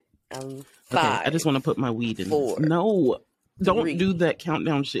5. Okay, I just want to put my weed in 4. this. No, don't 3, do that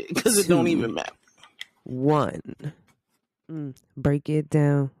countdown shit because it don't even matter. 1. Break it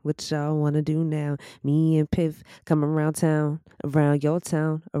down. What y'all want to do now? Me and Piff come around town, around your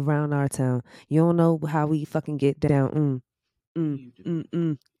town, around our town. You don't know how we fucking get down.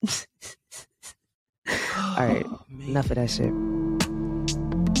 All right, enough of that shit.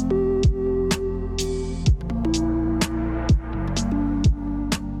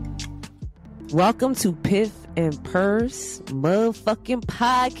 Welcome to Piff and Purse motherfucking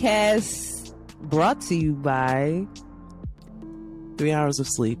podcast, brought to you by 3 hours of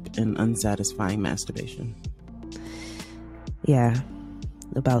sleep and unsatisfying masturbation. Yeah,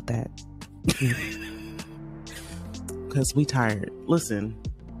 about that. Because we tired. Listen,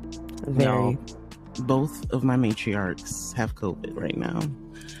 Very. y'all, both of my matriarchs have COVID right now.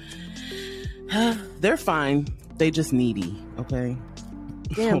 They're fine. They just needy, okay?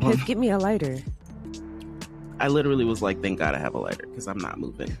 Damn, Piff, get me a lighter. I literally was like, thank God I have a lighter because I'm not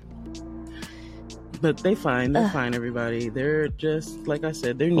moving. But they fine. They're fine, everybody. They're just, like I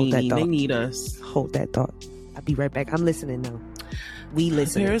said, they're needy. They need us. Hold that thought. I'll be right back. I'm listening now. We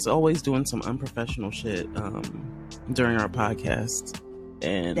listen. Paris always doing some unprofessional shit during our podcast.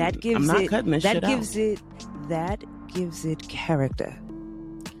 And I'm not cutting this shit out. That gives it character.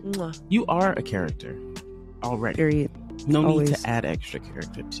 Mwah. You are a character already. Period. No need to add extra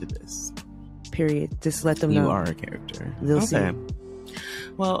character to this. Period. Just let them know. You are a character. They'll see.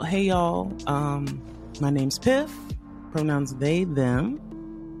 Well, hey y'all. My name's Piff. Pronouns they, them.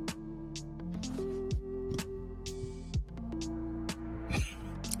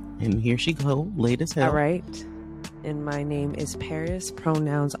 And here she go, late as hell. All right. And my name is Paris.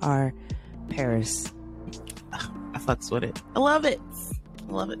 Pronouns are Paris. I fucks with it. I love it.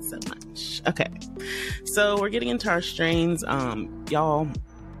 I love it so much. Okay. So we're getting into our strains. Y'all,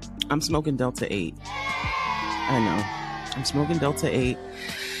 I'm smoking Delta 8. I know. I'm smoking Delta 8.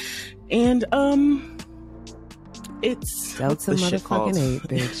 And it's Delta motherfucking 8,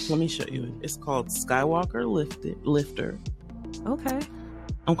 bitch. Let me show you. It's called Skywalker Lifter.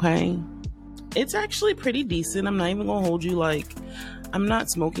 Okay. It's actually pretty decent. I'm not even gonna hold you. Like, I'm not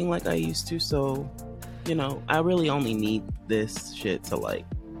smoking like I used to, so you know, I really only need this shit to like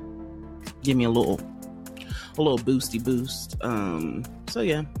give me a little boosty boost. So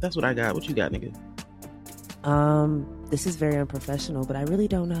yeah, that's what I got. What you got, nigga? This is very unprofessional, but I really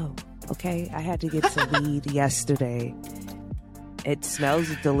don't know. Okay, I had to get some weed yesterday. It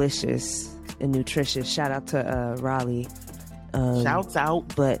smells delicious and nutritious. Shout out to Raleigh. Shouts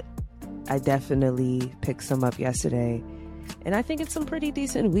out. But I definitely picked some up yesterday, and I think it's some pretty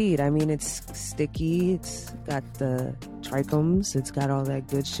decent weed. I mean, it's sticky. It's got the trichomes. It's got all that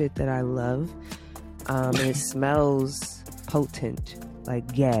good shit that I love. And it smells potent,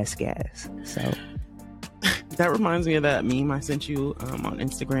 like gas. So. That reminds me of that meme I sent you on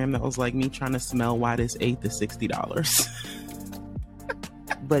Instagram that was like me trying to smell why this eighth is $60.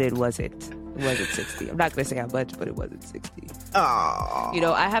 But it wasn't. It wasn't 60. I'm not going to say how much, but it wasn't 60. Oh. You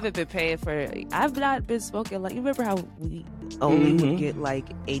know, I haven't been paying I've not been smoking, like, you remember how we only would get like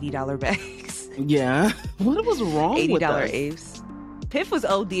 $80 bags? Yeah. What was wrong with us? $80 apes. Piff was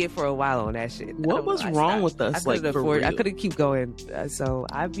ODing for a while on that shit. What was wrong with us? I couldn't keep going. So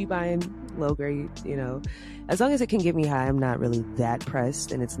I'd be buying low grade, you know. As long as it can get me high, I'm not really that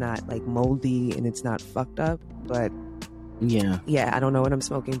pressed, and it's not like moldy and it's not fucked up. But yeah, I don't know what I'm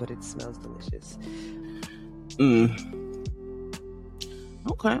smoking, but it smells delicious.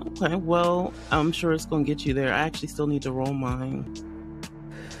 Okay. Well, I'm sure it's gonna get you there. I actually still need to roll mine.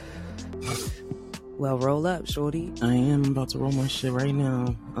 Well, roll up, shorty. I am about to roll my shit right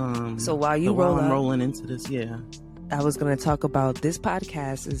now. So while you roll up, I'm rolling into this, yeah. I was going to talk about this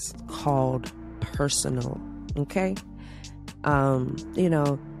podcast is called Personal. Okay. You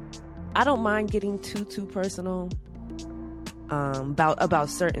know, I don't mind getting too personal about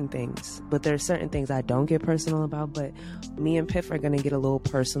certain things, but there's certain things I don't get personal about. But me and Piff are going to get a little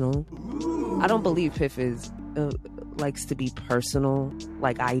personal. I don't believe Piff likes to be personal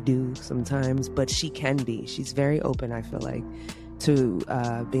like I do sometimes, but she can be. She's very open, I feel like, to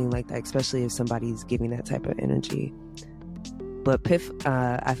being like that, especially if somebody's giving that type of energy. But Piff,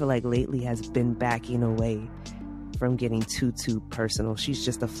 I feel like lately has been backing away from getting too personal. She's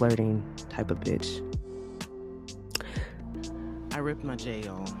just a flirting type of bitch. I ripped my J,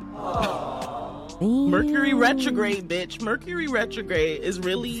 y'all. Mercury retrograde, bitch. Mercury retrograde is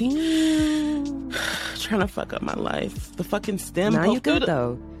really trying to fuck up my life. The fucking stem. Now you good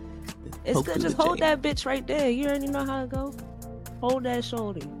though. It's good. Just hold that bitch right there. You already know how to go. Hold that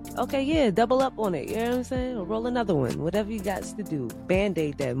shoulder. Okay, yeah, double up on it. You know what I'm saying? Or roll another one. Whatever you got to do.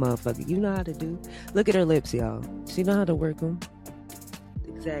 Band-aid that motherfucker. You know how to do. Look at her lips, y'all. She know how to work them.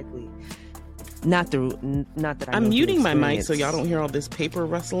 Exactly. Not that I'm muting my mic so y'all don't hear all this paper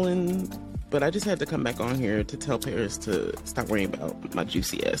rustling. But I just had to come back on here to tell Paris to stop worrying about my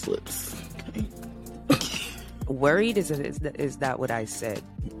juicy ass lips. Okay. Worried is that what I said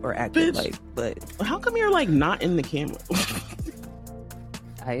or acted like? But how come you're like not in the camera?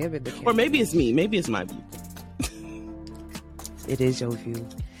 I am in the camera. Or maybe it's me. Maybe it's my view. It is your view.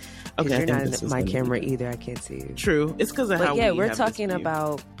 Okay, you're not in my camera either. I can't see you. True. It's because of how. Yeah, we're talking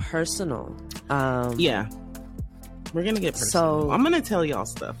about personal. Yeah, we're gonna get personal. So I'm gonna tell y'all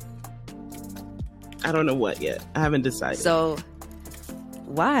stuff. I don't know what yet. I haven't decided. So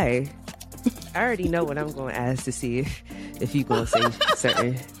why? I already know what I'm going to ask to see if you going to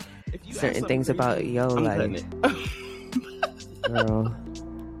say certain things about your life. Girl. All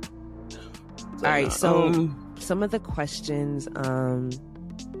right. So some of the questions,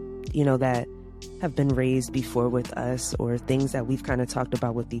 that have been raised before with us, or things that we've kind of talked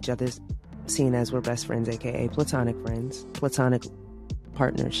about with each other, seeing as we're best friends, aka platonic friends, platonic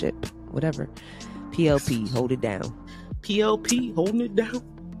partnership, whatever. PLP, hold it down. PLP, holding it down.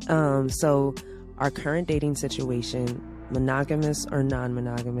 So our current dating situation, monogamous or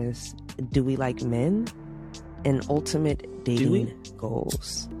non-monogamous, do we like men, and ultimate dating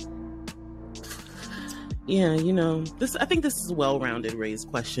goals? Yeah, I think this is well-rounded raised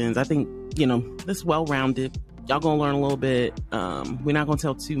questions. I think, this is well-rounded. Y'all gonna learn a little bit. We're not gonna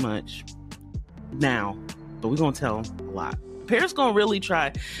tell too much now, but we're gonna tell a lot. Paris gonna really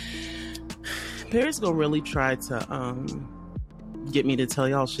try to get me to tell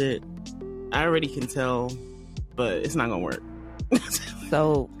y'all shit. I already can tell, but it's not gonna work.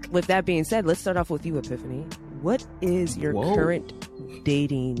 So with that being said, let's start off with you, Epiphany. What is your current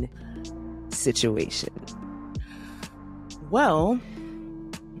dating situation? Well,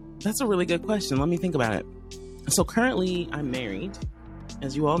 that's a really good question. Let me think about it. So currently I'm married,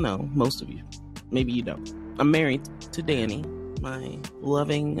 as you all know, most of you. Maybe you don't. I'm married to Danny, my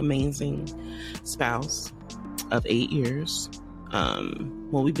loving, amazing spouse of 8 years.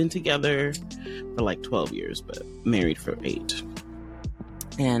 We've been together for like 12 years, but married for 8.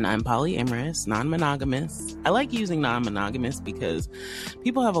 And I'm polyamorous, non-monogamous. I like using non-monogamous because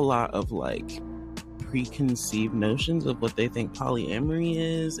people have a lot of like preconceived notions of what they think polyamory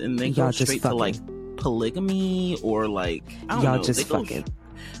is, and they go straight to like polygamy or like, I don't know. Just fucking.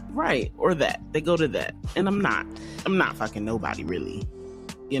 Right, or that. They go to that. And I'm not fucking nobody, really.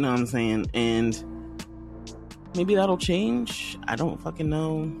 You know what I'm saying? And maybe that'll change. I don't fucking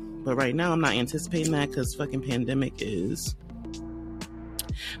know. But right now, I'm not anticipating that because fucking pandemic is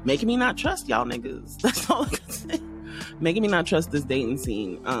making me not trust y'all niggas. That's all I can say. Making me not trust this dating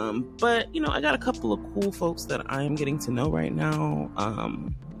scene. But, I got a couple of cool folks that I am getting to know right now.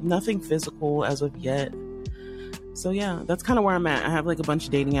 Nothing physical as of yet. So yeah, that's kind of where I'm at. I have like a bunch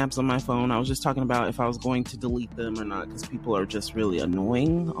of dating apps on my phone. I was just talking about if I was going to delete them or not because people are just really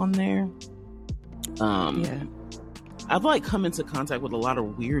annoying on there. Yeah. I've like come into contact with a lot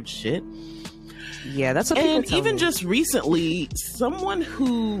of weird shit. Yeah, that's what people tell even me. Just recently, someone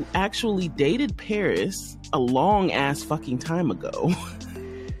who actually dated Paris a long ass fucking time ago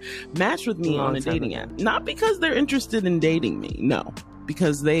matched with me on a dating app. Not because they're interested in dating me, no.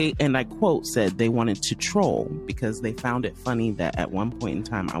 Because they, and I quote, said they wanted to troll because they found it funny that at one point in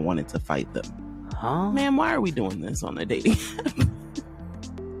time I wanted to fight them. Huh? Man, why are we doing this on a dating app?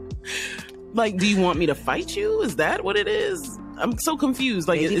 Like, do you want me to fight you? Is that what it is? I'm so confused.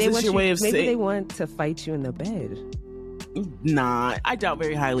 Like, is this your way of saying... Maybe they want to fight you in the bed. Nah, I doubt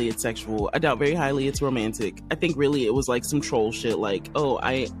very highly it's sexual. I doubt very highly it's romantic. I think really it was like some troll shit like, oh,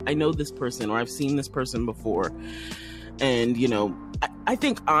 I know this person or I've seen this person before. And, I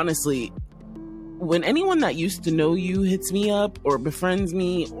think honestly, when anyone that used to know you hits me up or befriends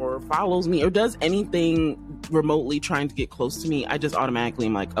me or follows me or does anything remotely trying to get close to me, I just automatically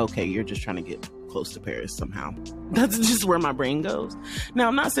am like, okay, you're just trying to get close to Paris somehow. That's just where my brain goes. Now,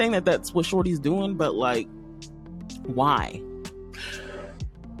 I'm not saying that that's what Shorty's doing, but like, why?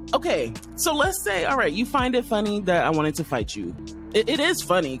 Okay, so let's say, all right, you find it funny that I wanted to fight you. It is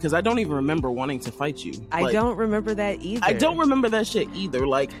funny because I don't even remember wanting to fight you. I don't remember that either. I don't remember that shit either,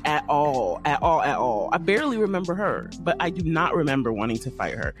 like at all. I barely remember her, but I do not remember wanting to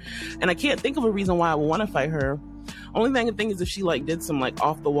fight her. And I can't think of a reason why I would want to fight her. Only thing I can think is if she like did some like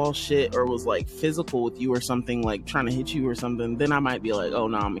off the wall shit or was like physical with you or something, like trying to hit you or something, then I might be like, oh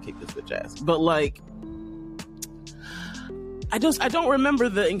no, I'm gonna kick this bitch ass. But like, I don't remember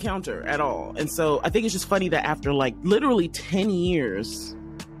the encounter at all. And so I think it's just funny that after like literally 10 years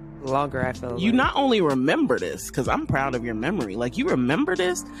longer, I feel you not only remember this, because I'm proud of your memory, like you remember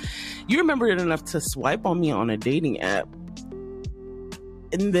this, you remember it enough to swipe on me on a dating app.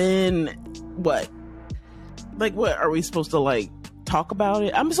 And then what? Like, what are we supposed to like talk about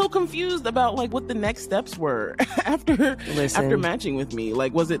it? I'm so confused about like what the next steps were after matching with me.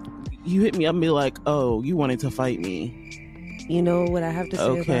 Like, was it you hit me up and be like, oh, you wanted to fight me? You know what I have to say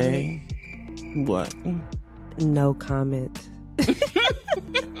okay. about it? What? No comment.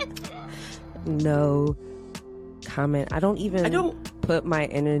 No comment. I don't put my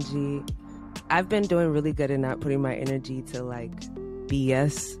energy. I've been doing really good at not putting my energy to like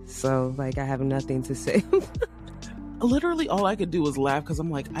BS. So like I have nothing to say. Literally all I could do was laugh because I'm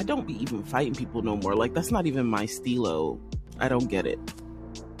like, I don't be even fighting people no more. Like that's not even my stilo. I don't get it.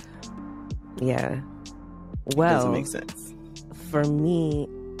 Yeah. Well, it doesn't make sense. For me,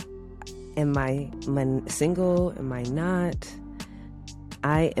 am I single? Am I not?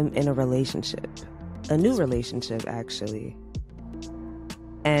 I am in a relationship, a new relationship actually.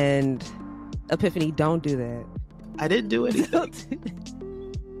 And Epiphany, don't do that. I didn't do anything.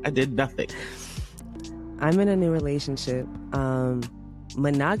 I did nothing. I'm in a new relationship,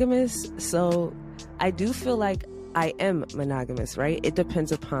 monogamous. So I do feel like I am monogamous, right? It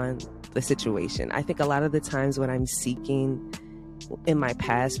depends upon the situation. I think a lot of the times when I'm seeking, in my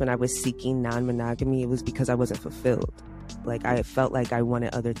past, when I was seeking non-monogamy, it was because I wasn't fulfilled. Like I felt like I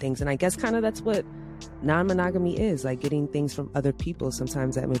wanted other things. And I guess kind of that's what non-monogamy is, like getting things from other people.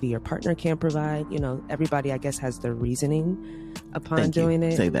 Sometimes that maybe your partner can't provide. You know, everybody I guess has their reasoning upon doing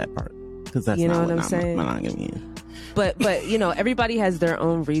it. Say that part, because that's not what I'm saying. Monogamy is. But you know, everybody has their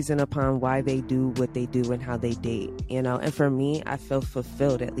own reason upon why they do what they do and how they date. You know, and for me, I feel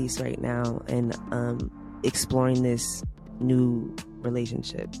fulfilled at least right now in exploring this new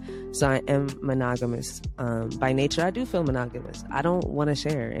relationship. So I am monogamous. By nature, I do feel monogamous. I don't want to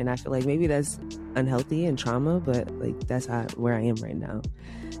share, and I feel like maybe that's unhealthy and trauma, but like that's where I am right now.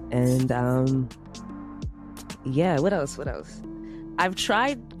 And yeah, what else? I've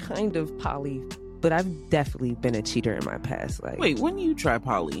tried kind of poly, but I've definitely been a cheater in my past. Like, wait, when you try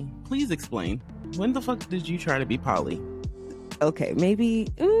poly, please explain. When the fuck did you try to be poly? Okay, maybe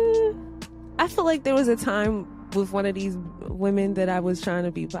I feel like there was a time with one of these women that I was trying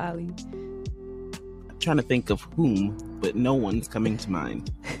to be poly. I'm trying to think of whom, but no one's coming to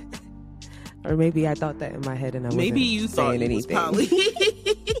mind. Or maybe I thought that in my head and I wasn't maybe you thought you was poly.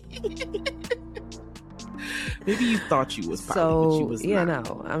 Maybe you thought you was poly, but you was not.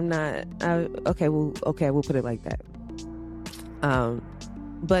 No, I'm not. Okay, we'll put it like that.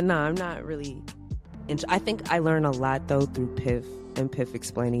 But no, I'm not really. I think I learn a lot though through Piff. And Piff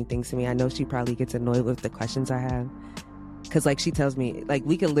explaining things to me. I know she probably gets annoyed with the questions I have, because like she tells me, like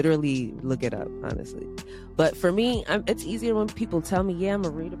we could literally look it up, honestly. But for me, it's easier when people tell me, yeah, I'm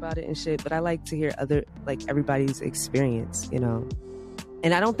gonna read about it and shit, but I like to hear everybody's experience, you know.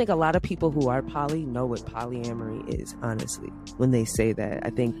 And I don't think a lot of people who are poly know what polyamory is, honestly, when they say that.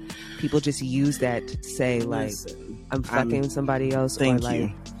 I think people just use that to say like, I'm fucking somebody else, or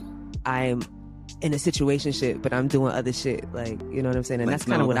like I'm in a situationship, but I'm doing other shit, like, you know what I'm saying? And like, that's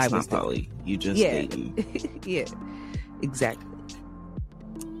kind of what I was doing. You just dating. Yeah, exactly.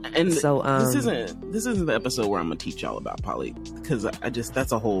 And so this isn't the episode where I'm gonna teach y'all about poly, because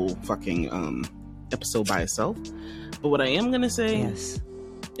that's a whole fucking episode by itself. But what I am gonna say is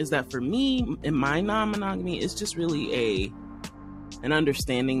that for me, in my non-monogamy, it's just really an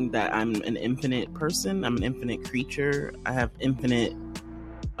understanding that I'm an infinite person. I'm an infinite creature. I have infinite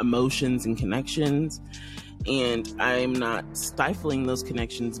emotions and connections, and I'm not stifling those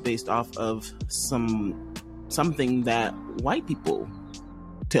connections based off of something that white people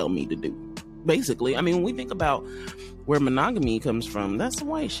tell me to do. Basically, I mean, when we think about where monogamy comes from, that's some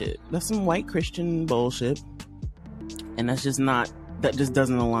white shit. That's some white Christian bullshit, and that just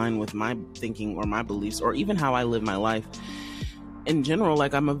doesn't align with my thinking or my beliefs or even how I live my life in general.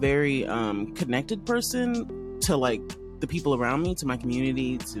 Like, I'm a very connected person to like the people around me, to my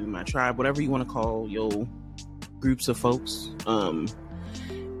community, to my tribe, whatever you want to call your groups of folks.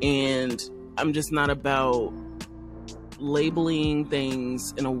 And I'm just not about labeling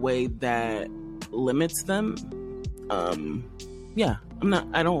things in a way that limits them. I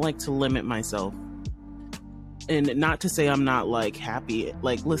don't like to limit myself. And not to say I'm not like happy.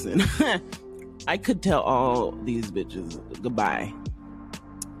 Like, listen, I could tell all these bitches goodbye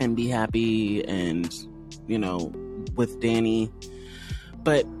and be happy and, you know, with Danny,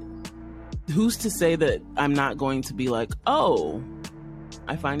 but who's to say that I'm not going to be like, oh,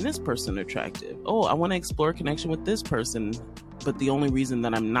 I find this person attractive. Oh, I want to explore a connection with this person. But the only reason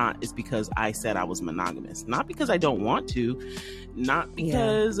that I'm not is because I said I was monogamous. Not because I don't want to, not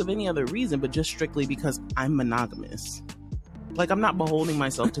because of any other reason, but just strictly because I'm monogamous. Like, I'm not beholding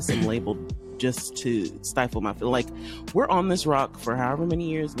myself to some label just to stifle my feel. Like, we're on this rock for however many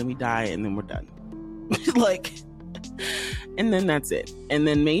years, then we die, and then we're done. Like, and then that's it. And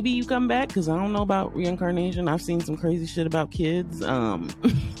then maybe you come back, because I don't know about reincarnation. I've seen some crazy shit about kids.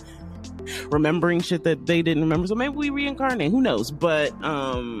 Remembering shit that they didn't remember, so maybe we reincarnate, who knows. But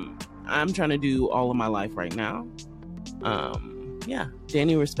I'm trying to do all of my life right now.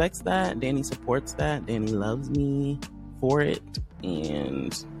 Danny respects that, Danny supports that, Danny loves me for it,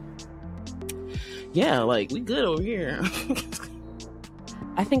 and like, we good over here.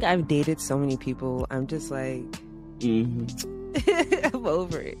 I think I've dated so many people, I'm just like I'm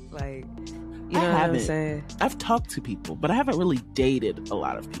over it. Like, you know what I'm saying? I've talked to people, but I haven't really dated a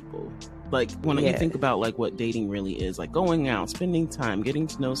lot of people. Like, when you think about like what dating really is, like going out, spending time, getting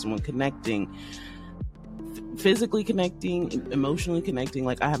to know someone, connecting, physically connecting, emotionally connecting.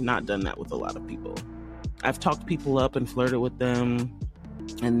 Like, I have not done that with a lot of people. I've talked people up and flirted with them,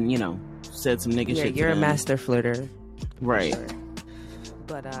 and said some nigga shit. You're a master flirter, right? Sure.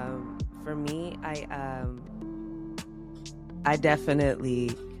 But for me, I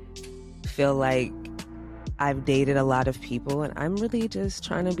definitely feel like I've dated a lot of people, and I'm really just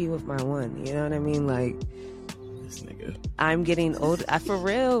trying to be with my one. You know what I mean? Like, this nigga. I'm getting old. For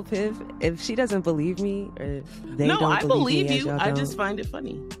real, Piv. If she doesn't believe me, or they don't I believe me, you. I just find it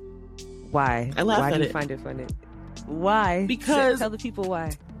funny. Why? I laugh why at do you it. find it funny? Why? Because tell the people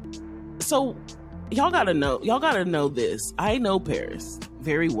why. So y'all gotta know this. I know Paris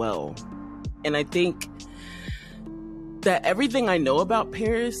very well, and I think that everything I know about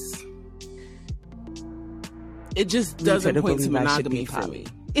Paris, it just doesn't point to monogamy for me.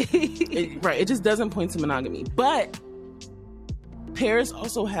 It just doesn't point to monogamy. But Paris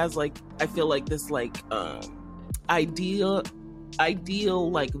also has, like, I feel like this, like, ideal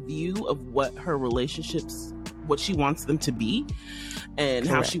like view of what her relationships, what she wants them to be, and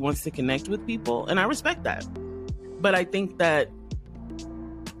how she wants to connect with people, and I respect that. But I think that,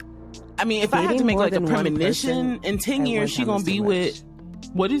 I mean, if I had to make like a premonition, in 10 years she gonna be with,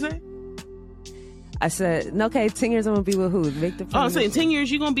 what do you say? I said, okay, 10 years I'm gonna be with who? Make the I'm saying 10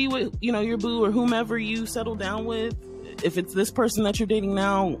 years you're gonna be with, your boo or whomever you settle down with. If it's this person that you're dating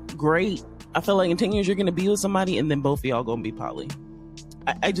now, great. I feel like in 10 years you're gonna be with somebody, and then both of y'all gonna be poly.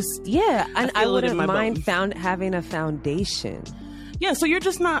 I just, and I wouldn't mind having a foundation. Yeah, so you're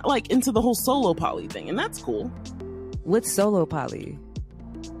just not like into the whole solo poly thing, and that's cool. What's solo poly?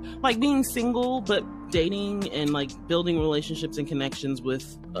 Like being single but dating and like building relationships and connections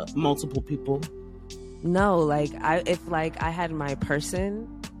with multiple people. No, like if I had my person,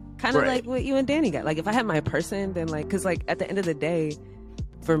 kind of like what you and Danny got. Like, if I had my person, then like, because like at the end of the day,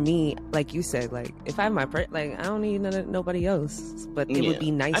 for me, like you said, like if I have my like I don't need nobody else. But it would be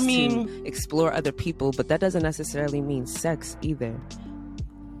nice to explore other people, but that doesn't necessarily mean sex either.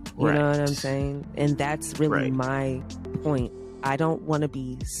 You know what I'm saying? And that's really my point. I don't want to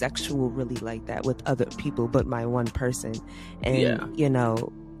be sexual really like that with other people but my one person. And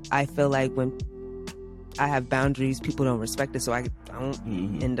I feel like when I have boundaries, people don't respect it, so I don't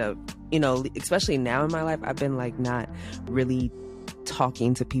end up, especially now in my life, I've been like not really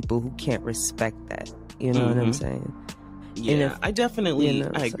talking to people who can't respect that. You know what I'm saying? Yeah, I definitely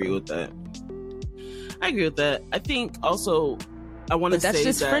I agree with that. I agree with that. I think also I want to say that's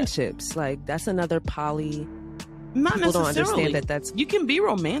just friendships. Like, that's another poly. Not people necessarily. Don't understand that's. You can be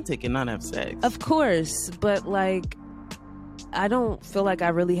romantic and not have sex. Of course, but like, I don't feel like I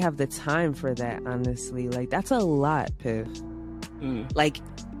really have the time for that. Honestly, like that's a lot, Piff. Like,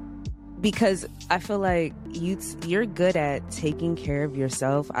 because I feel like you're good at taking care of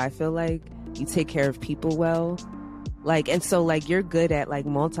yourself. I feel like you take care of people well. Like, and so like you're good at like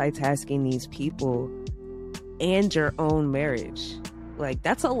multitasking these people and your own marriage. Like,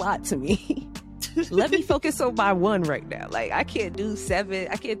 that's a lot to me. Let me focus on my one right now. Like, I can't do 7.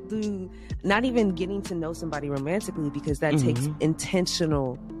 I can't do not even getting to know somebody romantically, because that takes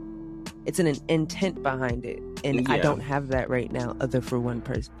intentional. It's an intent behind it, and I don't have that right now. Other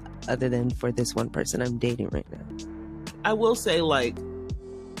than for this one person I'm dating right now. I will say, like,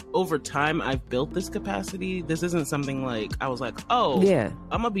 over time I've built this capacity. This isn't something like I was like, oh yeah,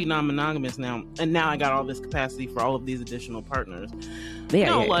 I'm gonna be non-monogamous now, and now I got all this capacity for all of these additional partners.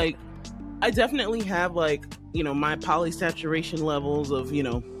 Like, I definitely have, like, my polysaturation levels of,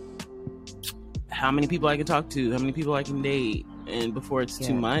 how many people I can talk to, how many people I can date, and before it's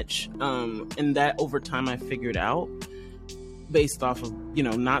too much. And that over time I figured out. based off of, you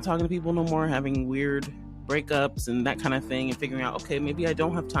know, not talking to people no more, having weird breakups and that kind of thing, and figuring out, okay, maybe I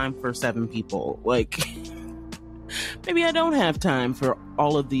don't have time for 7 people. Like, maybe I don't have time for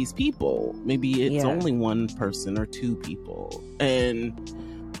all of these people. Maybe it's only 1 person or 2 people. And,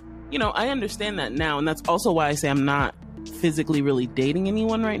 you know, I understand that now. And that's also why I say I'm not physically really dating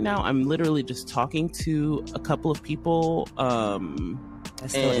anyone right now. I'm literally just talking to a couple of people.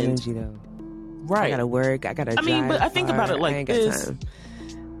 That's still energy though. Right. I gotta work. I gotta drive. I mean, but I think about it like this.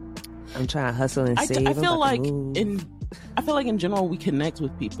 I'm trying to hustle and save. I feel like in general we connect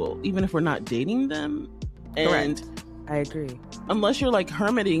with people, even if we're not dating them. And correct. I agree. Unless you're like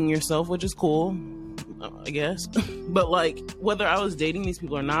hermiting yourself, which is cool, I guess. But like, whether I was dating these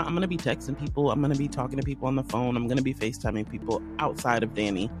people or not, I'm gonna be texting people. I'm gonna be talking to people on the phone. I'm gonna be FaceTiming people outside of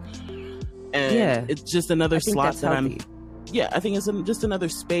Danny. And it's just another slot that healthy. I think it's just another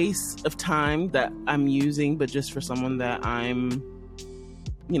space of time that I'm using, but just for someone that I'm,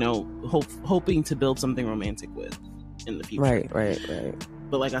 you know, hoping to build something romantic with in the future. Right.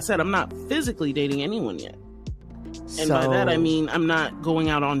 But like I said, I'm not physically dating anyone yet. And by that, I mean, I'm not going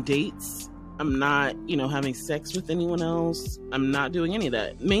out on dates. I'm not, you know, having sex with anyone else. I'm not doing any of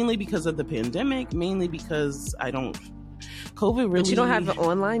that. Mainly because of the pandemic. Mainly because COVID really... But you don't have the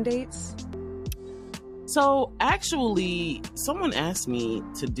online dates? So actually, someone asked me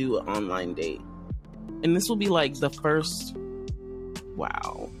to do an online date. And this will be like the first...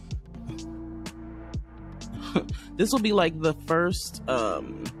 Wow. This will be like the first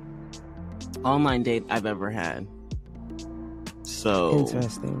online date I've ever had. So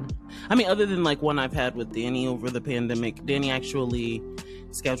interesting. I mean, other than like one I've had with Danny over the pandemic, Danny actually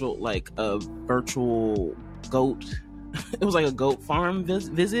scheduled like a virtual goat. It was like a goat farm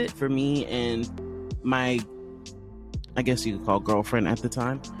visit for me and my, I guess you could call girlfriend at the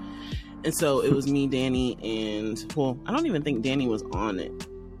time. And so it was me, Danny, and well, I don't even think Danny was on it.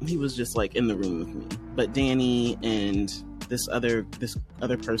 He was just like in the room with me. But Danny and this other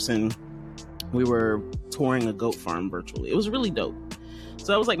person, we were touring a goat farm virtually. It was really dope. So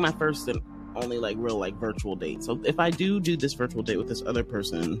that was like my first and only like real like virtual date. So if I do this virtual date with this other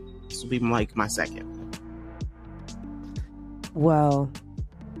person, this will be like my second. Well,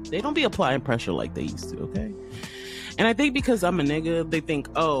 they don't be applying pressure like they used to, okay? And I think because I'm a nigga, they think,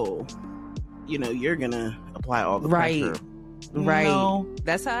 oh, you know, you're gonna apply all the pressure. Right. No,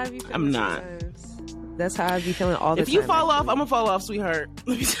 that's how I be feeling. I'm not. Sometimes. That's how I be feeling all the time. If you fall off, I'm gonna fall off, sweetheart.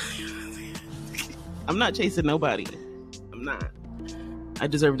 Let me tell you. I'm not chasing nobody. I'm not. I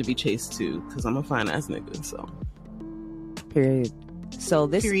deserve to be chased too, because I'm a fine ass nigga. So. Period. So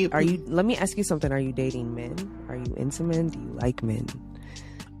this Period. Are you? Let me ask you something. Are you dating men? Are you into men? Do you like men?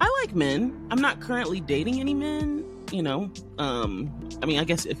 I like men. I'm not currently dating any men. You know, I mean, I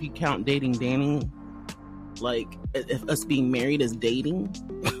guess if you count dating Danny, like if us being married as dating,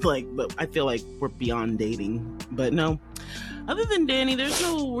 like, but I feel like we're beyond dating. But no, other than Danny, there's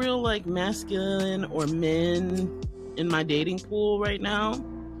no real like masculine or men in my dating pool right now.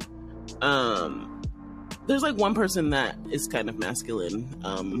 There's like one person that is kind of masculine,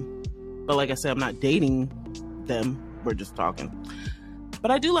 but like I said, I'm not dating them. We're just talking. But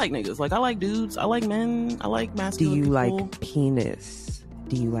I do like niggas. Like, I like dudes. I like men. I like masculine people. Do you like penis?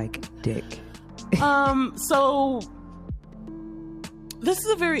 Do you like dick? So this is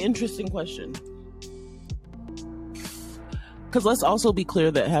a very interesting question. Because let's also be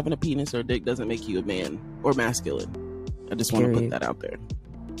clear that having a penis or a dick doesn't make you a man or masculine. I just want to put that out there.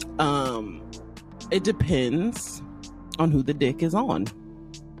 It depends on who the dick is on.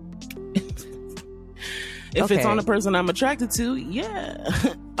 If it's on a person I'm attracted to,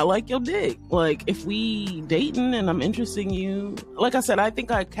 yeah, I like your dick. Like, if we dating and I'm interested in you, like I said, I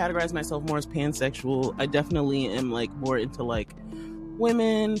think I categorize myself more as pansexual. I definitely am like more into like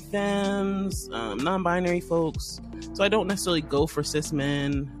women, femmes, non-binary folks. So I don't necessarily go for cis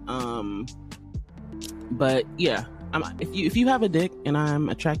men. But yeah, if you have a dick and I'm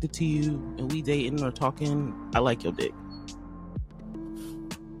attracted to you and we dating or talking, I like your dick.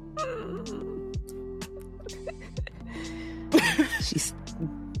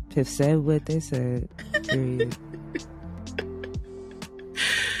 Piff said what they said. Period.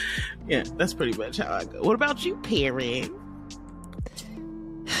 Yeah, that's pretty much how I go. What about you, Perry?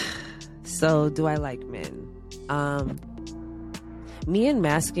 So, do I like men? Me and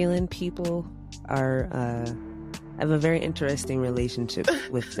masculine people are I have a very interesting relationship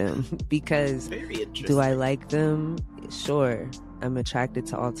with them because do I like them? Sure. I'm attracted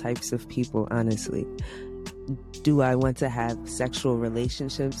to all types of people, honestly. Do I want to have sexual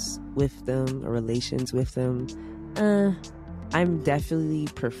relationships with them or relations with them? I'm definitely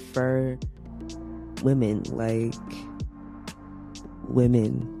prefer women. Like,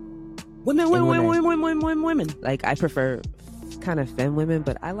 women. Women. Like, I prefer kind of femme women,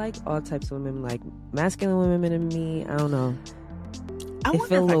 but I like all types of women. Like, masculine women in me, I don't know. I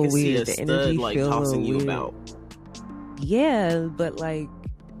wonder if I could see a stud like tossing you about. Yeah, but like,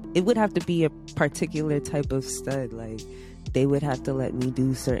 it would have to be a particular type of stud. Like, they would have to let me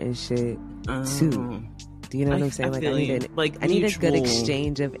do certain shit too. Do you know what I'm saying? Like, I need a good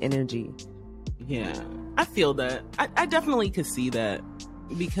exchange of energy. Yeah, I feel that. I definitely could see that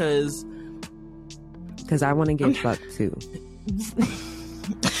because I want to get fucked too.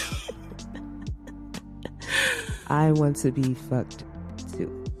 I want to be fucked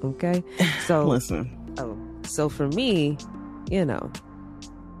too. Okay, so listen. So for me, you know,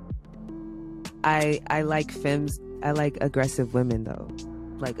 I like femmes. I like aggressive women though,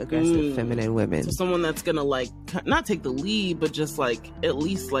 like aggressive feminine women. So someone that's gonna like not take the lead, but just like at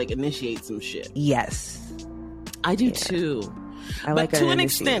least like initiate some shit. Yes, I do too. But to an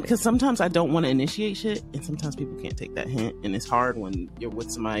extent, because sometimes I don't want to initiate shit, and sometimes people can't take that hint, and it's hard when you're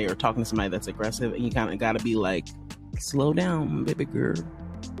with somebody or talking to somebody that's aggressive, and you kind of got to be like, slow down, baby girl.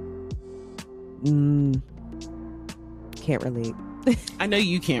 Can't relate. I know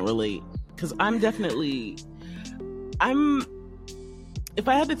you can't relate, because if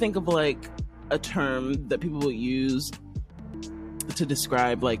I had to think of like a term that people would use to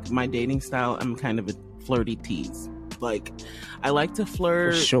describe like my dating style, I'm kind of a flirty tease. Like, I like to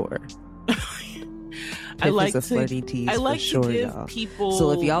flirt. For sure. I like a flirty tease. I like for sure, to give y'all. people.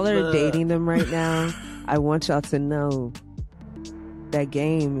 So if y'all are dating them right now, I want y'all to know that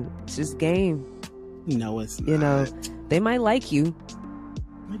game. It's just game. No, it's not. You know, they might like you.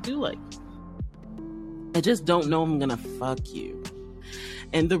 I do like you. I just don't know I'm gonna fuck you.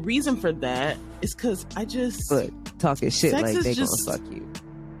 And the reason for that is because I just talking shit like they gonna fuck you.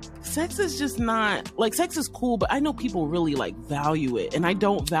 Sex is just not like, sex is cool, but I know people really like value it, and I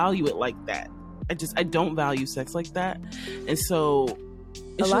don't value it like that. I don't value sex like that, and so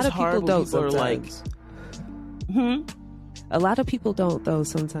it's a lot just of people don't. People are like, A lot of people don't though.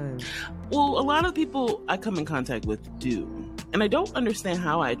 Sometimes. Well, a lot of people I come in contact with do, and I don't understand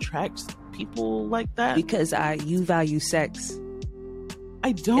how I attract people like that. Because you value sex.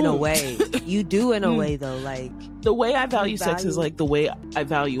 I don't. In a way. You do in a way though. Like, the way I value sex is like the way I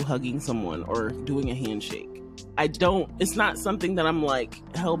value hugging someone or doing a handshake. It's not something that I'm like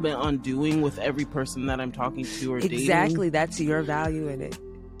hell-bent on doing with every person that I'm talking to or dating. Exactly. That's your value in it.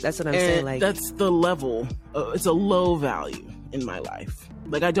 That's what I'm saying. Like, that's the level. It's a low value in my life.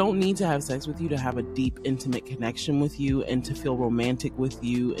 Like, I don't need to have sex with you to have a deep, intimate connection with you and to feel romantic with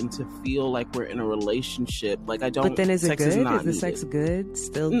you and to feel like we're in a relationship. Like, I don't. But then is it good? Is the sex good?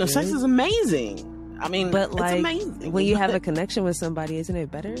 Still no, good? Sex is amazing. I mean, but like, it's amazing. When you have a connection with somebody, isn't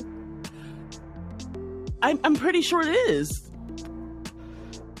it better? I'm pretty sure it is.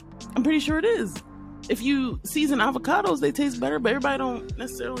 I'm pretty sure it is. If you season avocados, they taste better, but everybody don't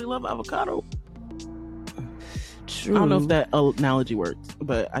necessarily love avocado. True. I don't know if that analogy works,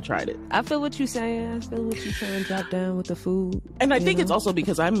 but I tried it. I feel what you're saying. I feel what you're trying to drop down with the food. And I think it's also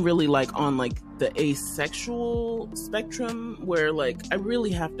because I'm really like on like the asexual spectrum, where like I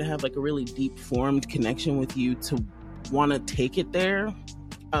really have to have like a really deep formed connection with you to want to take it there.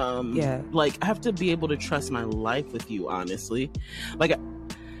 Like, I have to be able to trust my life with you, honestly. Like,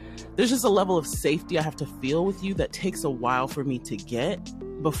 there's just a level of safety I have to feel with you that takes a while for me to get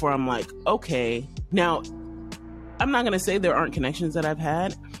before I'm like, okay. Now, I'm not going to say there aren't connections that I've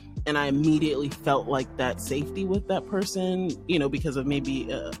had and I immediately felt like that safety with that person, you know, because of maybe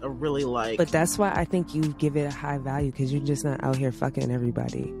a really like... But that's why I think you give it a high value, because you're just not out here fucking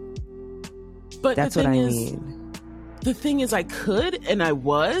everybody. But that's what I mean. The thing is, I could, and I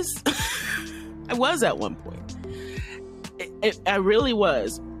was. I was at one point. I really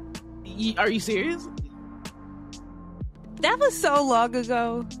was. Are you serious? That was so long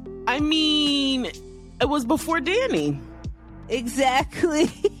ago. I mean, it was before Danny.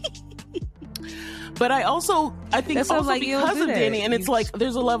 Exactly. But I think that's also like, because of Danny, and it's like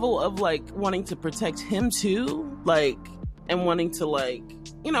there's a level of like wanting to protect him too, like, and wanting to like,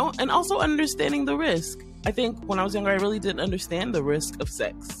 you know, and also understanding the risk. I think when I was younger, I really didn't understand the risk of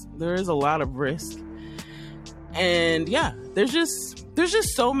sex. There is a lot of risk. And yeah, there's just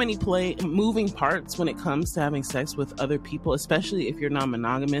so many moving parts when it comes to having sex with other people, especially if you're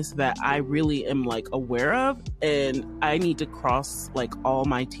non-monogamous, that I really am like aware of. And I need to cross like all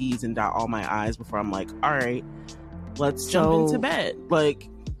my T's and dot all my I's before I'm like, all right, let's jump into bed. Like,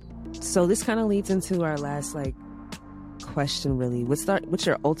 so this kind of leads into our last like question, really. What's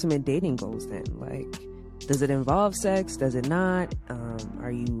your ultimate dating goals then? Like, does it involve sex? Does it not?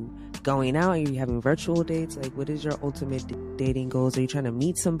 Are you going out? Are you having virtual dates? Like, what is your ultimate dating goals? Are you trying to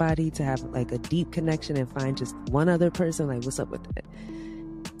meet somebody to have like a deep connection and find just one other person? Like, what's up with that?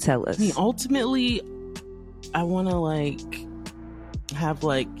 Tell us. I mean, ultimately, I want to like have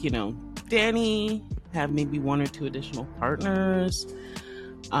like, you know, Danny have maybe 1 or 2 additional partners,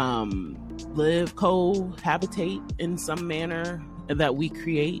 live, cohabitate in some manner that we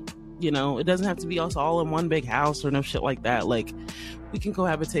create. You know, it doesn't have to be us all in one big house or no shit like that. Like, we can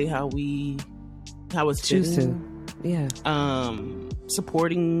cohabitate how it's Choose to. Yeah.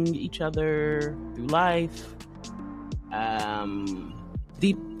 Supporting each other through life.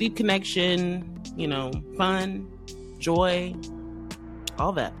 Deep connection, you know, fun, joy,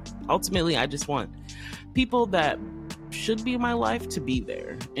 all that. Ultimately, I just want people that should be in my life to be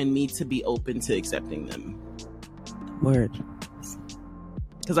there and me to be open to accepting them. Word.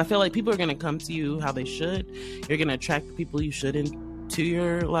 Because I feel like people are going to come to you how they should. You're going to attract the people you should into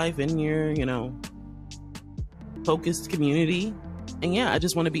your life and your, you know, focused community. And yeah, I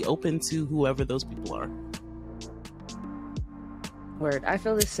just want to be open to whoever those people are. Word. I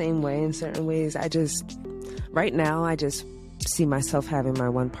feel the same way in certain ways. Right now, I just see myself having my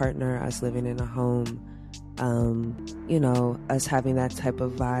one partner, us living in a home, you know, us having that type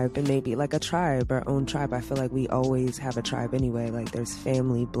of vibe, and maybe like a tribe, our own tribe. I feel like we always have a tribe anyway, like there's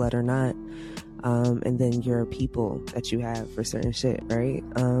family, blood or not, and then your people that you have for certain shit, right?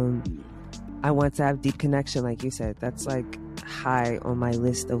 I want to have deep connection, like you said. That's like high on my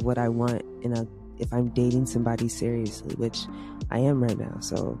list of what I want if I'm dating somebody seriously, which I am right now.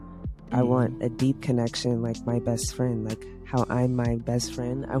 So I want a deep connection, like my best friend, like how I'm my best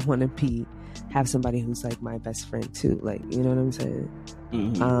friend. I want to have somebody who's like my best friend too. Like, you know what I'm saying?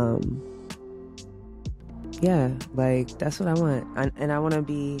 Yeah, like that's what I want. And I want to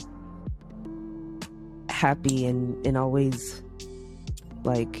be happy and always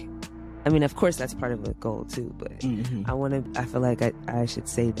like, I mean, of course that's part of a goal too, but I feel like I should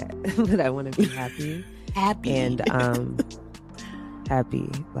say that, that I want to be happy. Happy. And, happy,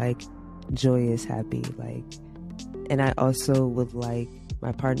 like joyous, happy, like, and I also would like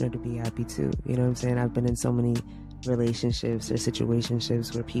my partner to be happy too. You know what I'm saying? I've been in so many relationships or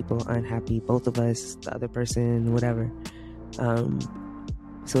situationships where people aren't happy, both of us, the other person, whatever.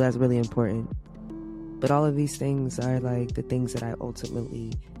 So that's really important. But all of these things are like the things that I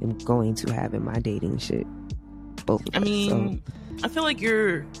ultimately am going to have in my dating shit. Both of us. I mean, I feel like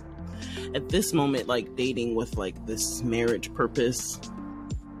you're at this moment like dating with like this marriage purpose.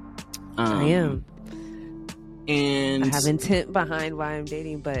 I am. And I have intent behind why I'm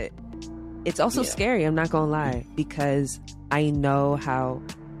dating, but it's also scary, I'm not gonna lie, because I know how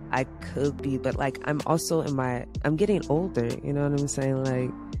I could be, but like I'm also I'm getting older, you know what I'm saying?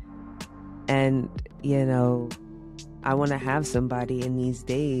 Like, and you know, I want to have somebody in these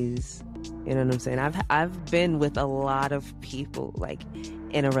days, you know what I'm saying? I've been with a lot of people like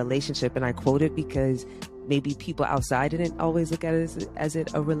in a relationship, and I quote it because maybe people outside didn't always look at it as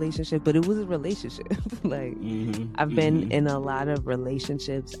a relationship, but it was a relationship. Like, I've been in a lot of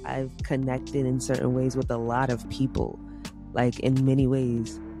relationships. I've connected in certain ways with a lot of people, like in many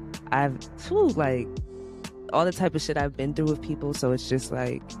ways. Like all the type of shit I've been through with people. So it's just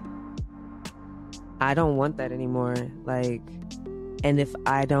like, I don't want that anymore. Like, and if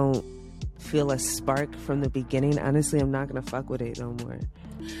I don't feel a spark from the beginning, honestly, I'm not gonna fuck with it no more.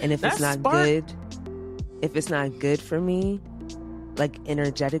 And if it's not good for me, like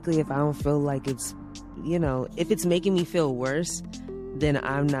energetically, if I don't feel like it's, you know, if it's making me feel worse, then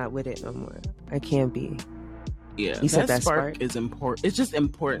I'm not with it no more. I can't be. Yeah, that spark is important. It's just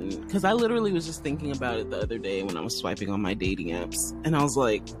important because I literally was just thinking about it the other day when I was swiping on my dating apps, and I was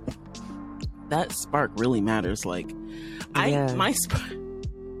like, that spark really matters. Like, my spark.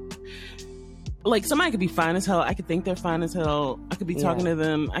 Like, somebody could be fine as hell. I could think they're fine as hell. I could be talking to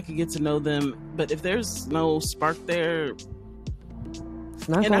them. I could get to know them. But if there's no spark there,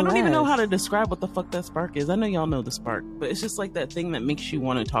 and I don't even know how to describe what the fuck that spark is. I know y'all know the spark, but it's just like that thing that makes you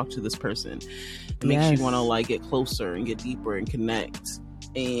want to talk to this person. It makes you want to like get closer and get deeper and connect.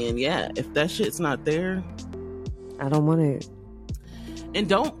 And yeah, if that shit's not there, I don't want it. And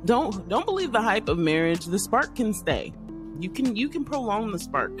don't believe the hype of marriage. The spark can stay. You can prolong the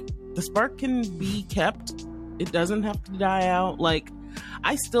spark. The spark can be kept. It doesn't have to die out. Like,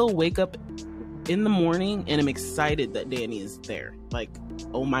 I still wake up in the morning and I'm excited that Danny is there. Like,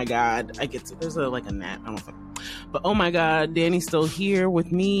 oh my God, there's a gnat. I don't know. But oh my God, Danny's still here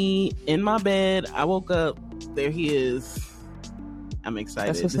with me in my bed. I woke up, there he is. I'm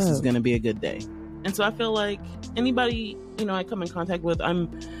excited. This is going to be a good day. And so I feel like anybody, I come in contact with,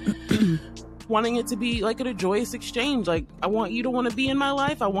 I'm wanting it to be like a joyous exchange. Like, I want you to want to be in my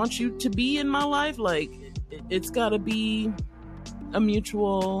life. I want you to be in my life. Like, it's got to be a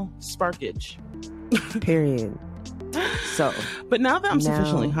mutual sparkage. Period. So, but now that I'm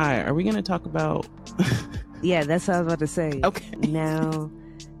sufficiently high, are we going to talk about? Yeah, that's what I was about to say. Okay. Now,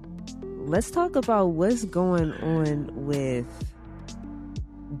 let's talk about what's going on with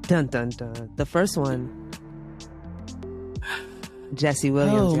dun dun dun. The first one, Jesse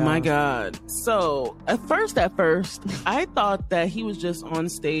Williams. Oh my God. So at first, I thought that he was just on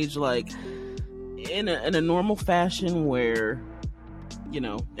stage, like in a normal fashion where, you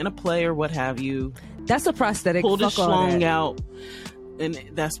know, in a play or what have you. That's a prosthetic. Pulled his schlong out, and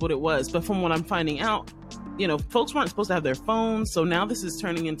that's what it was. But from what I'm finding out, you know, folks weren't supposed to have their phones, so now this is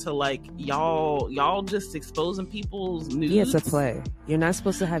turning into like y'all just exposing people's nudes. Yeah, it's a play. You're not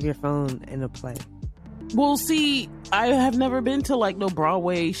supposed to have your phone in a play. Well, see, I have never been to like no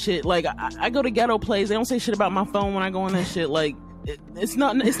Broadway shit. Like I go to ghetto plays. They don't say shit about my phone when I go on that shit. Like it's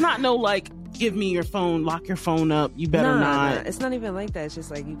not no like, give me your phone, lock your phone up. You better not. Nah, it's not even like that. It's just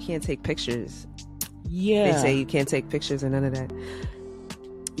like you can't take pictures. Yeah, they say you can't take pictures and none of that.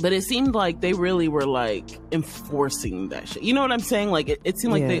 But it seemed like they really were like enforcing that shit. You know what I'm saying? Like it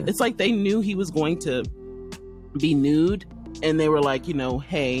seemed like it's like they knew he was going to be nude, and they were like, you know,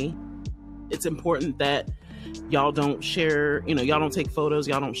 hey, it's important that y'all don't share, you know, y'all don't take photos,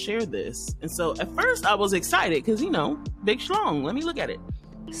 y'all don't share this. And so at first I was excited because, you know, big schlong, let me look at it.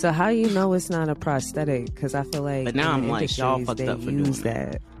 So how you know it's not a prosthetic? Because I feel like, but now I'm like, y'all fucked up for doing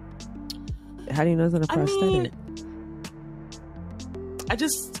that. How do you know it's not a prosthetic? I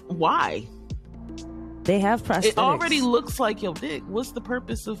just, why? They have prosthetics. It already looks like your dick. What's the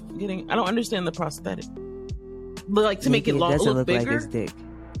purpose of getting? I don't understand the prosthetic. But like to make it look bigger. Like his dick.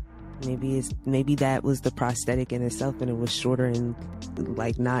 Maybe that was the prosthetic in itself, and it was shorter and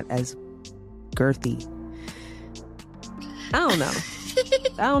like not as girthy. I don't know.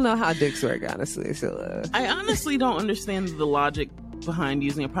 I don't know how dicks work, honestly. So I honestly don't understand the logic behind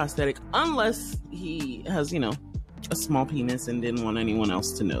using a prosthetic unless he has, you know, a small penis and didn't want anyone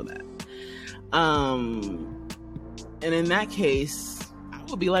else to know that. And in that case, I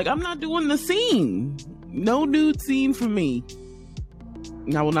would be like, I'm not doing the scene. No nude scene for me.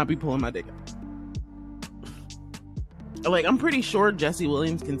 I will not be pulling my dick out. Like, I'm pretty sure Jesse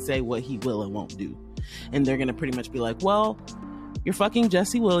Williams can say what he will and won't do. And they're going to pretty much be like, well, you're fucking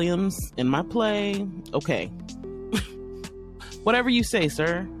Jesse Williams in my play. Okay. Whatever you say,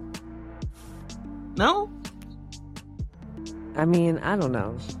 sir. No? I mean, I don't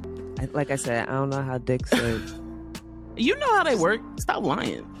know. Like I said, I don't know how dicks work. You know how they work. Stop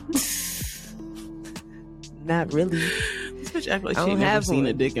lying. Not really. This bitch act like she ain't never seen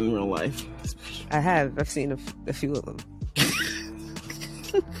a dick in real life. I have. I've seen a few of them.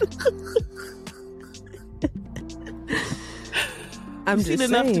 I've seen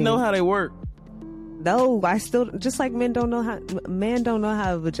enough to know how they work. No, I still, just like men don't know how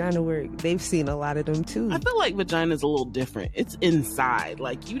a vagina work. They've seen a lot of them too. I feel like vagina's a little different. It's inside.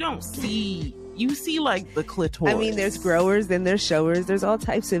 Like you see like the clitoris. I mean, there's growers, then there's showers. There's all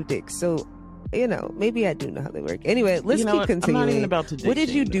types of dicks. So, you know, maybe I do know how they work. Anyway, let's keep continuing. I'm not even about to dick What did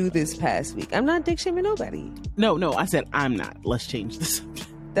you do this past week? I'm not dick shaming nobody. No, I said I'm not. Let's change the subject.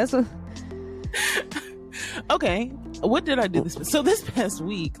 That's what. Okay, what did I do this? So this past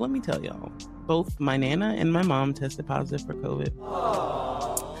week, let me tell y'all. Both my nana and my mom tested positive for COVID.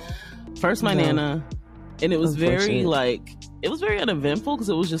 First, my nana, and it was very uneventful because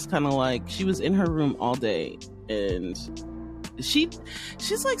it was just kind of like she was in her room all day, and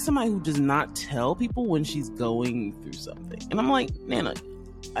she's like somebody who does not tell people when she's going through something. And I'm like, Nana,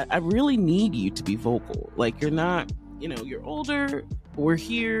 I really need you to be vocal. Like, you're not, you know, you're older. We're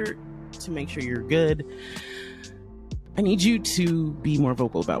here to make sure you're good. I need you to be more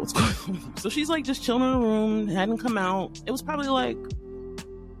vocal about what's going on with you. So she's like just chilling in her room, hadn't come out. It was probably like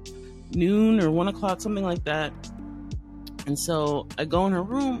noon or 1 o'clock, something like that. And so I go in her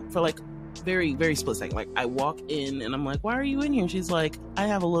room for like very, very split second. Like I walk in and I'm like, why are you in here? And she's like, I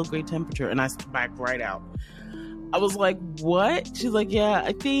have a low grade temperature. And I back right out. I was like, what? She's like, yeah,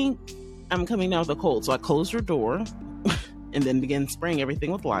 I think I'm coming down with a cold. So I closed her door and then began spraying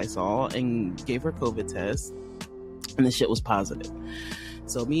everything with Lysol and gave her COVID test. And the shit was positive.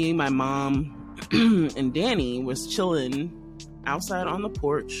 So me, my mom, and Danny was chilling outside on the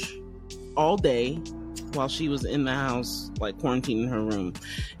porch all day while she was in the house, like quarantining her room.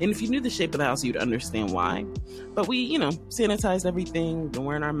 And if you knew the shape of the house, you'd understand why. But we, you know, sanitized everything, been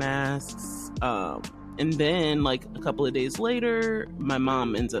wearing our masks. And then like a couple of days later, my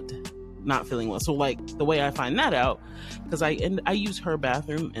mom ends up not feeling well. So like the way I find that out, because I use her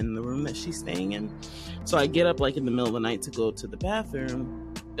bathroom in the room that she's staying in. So I get up like in the middle of the night to go to the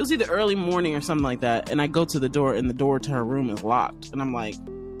bathroom. It was either early morning or something like that. And I go to the door and the door to her room is locked. And I'm like,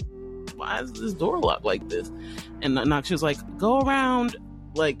 why is this door locked like this? And she was like, go around,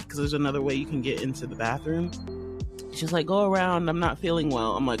 like, because there's another way you can get into the bathroom. She's like, go around, I'm not feeling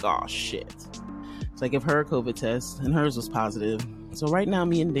well. I'm like, oh shit. So I give her a COVID test and hers was positive. So right now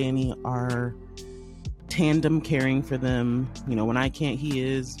me and Danny are tandem caring for them. You know, when I can't, he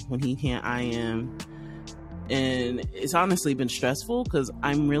is. When he can't, I am. And it's honestly been stressful because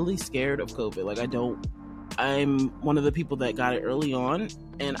I'm really scared of COVID. Like I'm one of the people that got it early on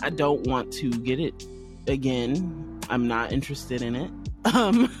and I don't want to get it again. I'm not interested in it.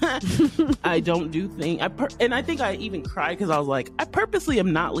 I don't do things. And I think I even cried because I was like, I purposely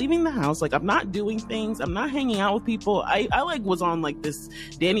am not leaving the house. Like I'm not doing things. I'm not hanging out with people. I like was on like this.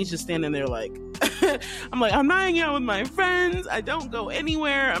 Danny's just standing there like, I'm like, I'm not hanging out with my friends. I don't go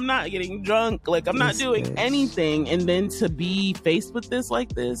anywhere. I'm not getting drunk. Like I'm not doing anything. And then to be faced with this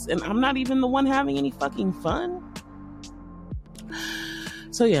like this, and I'm not even the one having any fucking fun.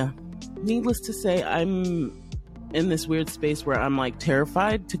 So yeah, needless to say, I'm in this weird space where I'm like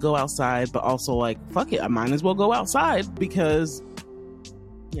terrified to go outside, but also like, fuck it, I might as well go outside because,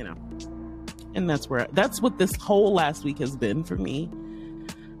 you know, and that's what this whole last week has been for me.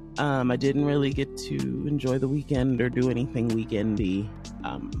 I didn't really get to enjoy the weekend or do anything weekendy.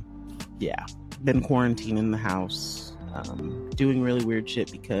 Yeah, been quarantined in the house, doing really weird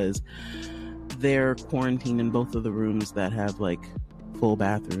shit because they're quarantined in both of the rooms that have like full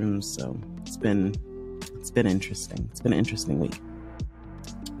bathrooms. So it's been interesting. It's been an interesting week.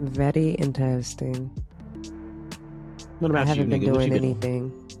 Very interesting. What about you? I haven't been doing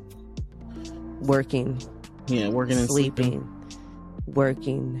anything. Working. Yeah, working and sleeping.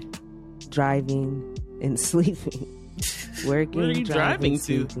 Working, driving, and sleeping. Working. Where are you driving to?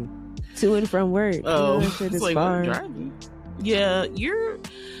 Sleeping. To and from work. Oh, it's like far. Driving. Yeah, you're.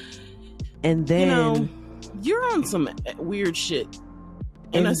 And then, you know, you're on some weird shit.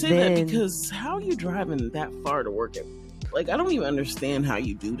 And I say that because how are you driving that far to work at? Like, I don't even understand how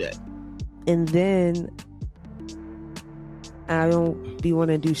you do that. And then I don't be want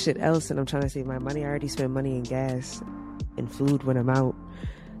to do shit else, and I'm trying to save my money. I already spend money in gas and food when I'm out.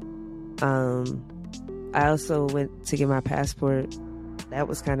 I also went to get my passport. That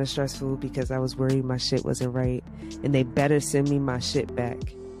was kind of stressful because I was worried my shit wasn't right, and they better send me my shit back,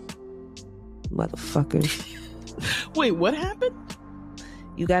 motherfuckers. Wait, what happened?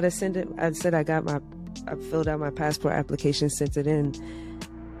 You gotta send it. I said I filled out my passport application, sent it in,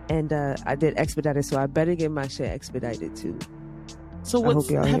 and I did expedited, so I better get my shit expedited too. So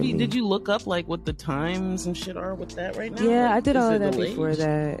did you look up like what the times and shit are with that right now? Yeah, like, I did all of that before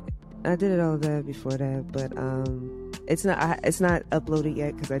that. But it's not uploaded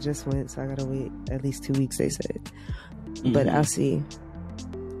yet because I just went, so I gotta wait at least 2 weeks, they said. Mm-hmm. But I'll see.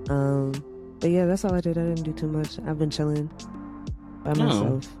 But yeah, that's all I did. I didn't do too much. I've been chilling by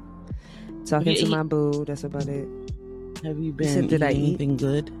myself, talking to my boo. That's about it. Have you been eating anything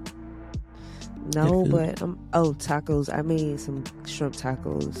good? No, but tacos. I made some shrimp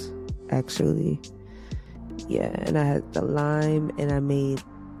tacos, actually. Yeah, and I had the lime, and I made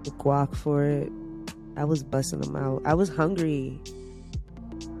the guac for it. I was busting them out. I was hungry,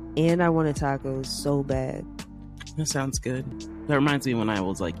 and I wanted tacos so bad. That sounds good. That reminds me when I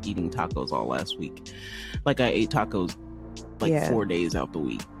was like eating tacos all last week. Like I ate tacos 4 days out the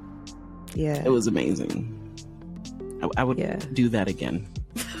week. Yeah, it was amazing. I would do that again.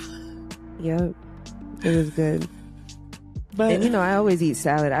 Yep, it was good. But and I always eat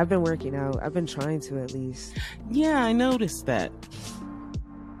salad. I've been working out. I've been trying to at least. Yeah, I noticed that.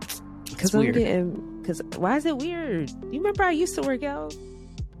 Because why is it weird? You remember I used to work out?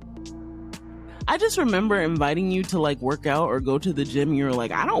 I just remember inviting you to like work out or go to the gym. You were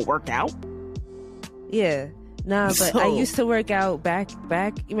like, I don't work out. Yeah. Nah, but I used to work out back.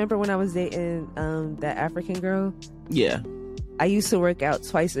 You remember when I was dating that African girl? Yeah. I used to work out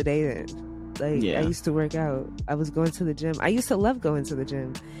twice a day then. I used to work out. I was going to the gym. I used to love going to the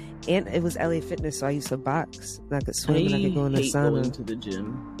gym. And it was LA Fitness, so I used to box. And I could swim and I could go in the sauna. Going to the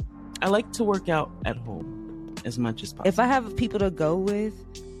gym. I like to work out at home as much as possible. If I have people to go with,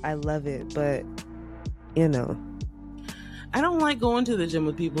 I love it. But, I don't like going to the gym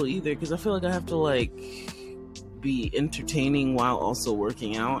with people either because I feel like I have to like be entertaining while also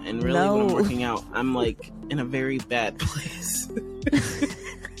working out. And really when I'm working out, I'm like in a very bad place.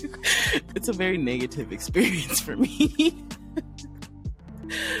 It's a very negative experience for me.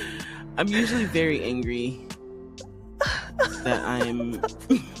 I'm usually very angry that I'm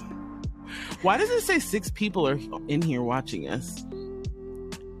Why does it say 6 people are in here watching us?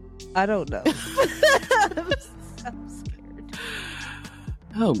 I don't know. I'm scared.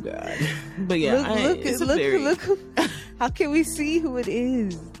 Oh God! But yeah, look. How can we see who it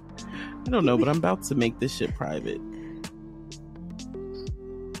is? I don't know, but I'm about to make this shit private.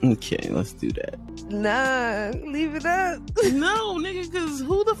 Okay, let's do that. Nah, leave it up. No, nigga, because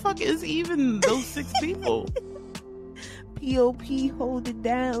who the fuck is even those 6 people? POP, hold it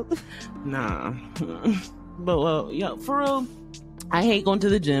down. Nah. But, yeah, for real, I hate going to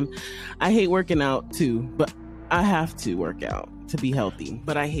the gym. I hate working out, too. But I have to work out to be healthy.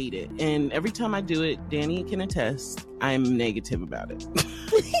 But I hate it. And every time I do it, Danny can attest, I'm negative about it.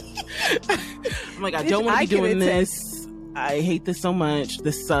 I'm like, I don't want to be doing this. I hate this so much.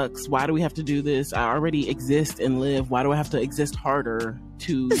 This sucks. Why do we have to do this? I already exist and live. Why do I have to exist harder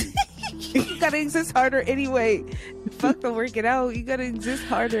to... You gotta exist harder anyway. Fuck the working out. You gotta exist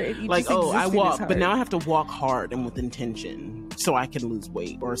harder. Like, I walk, but now I have to walk hard and with intention so I can lose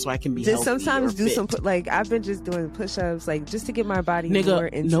weight or so I can be just healthy. Sometimes do fit. some like I've been just doing push-ups, like just to get my body more Nigga,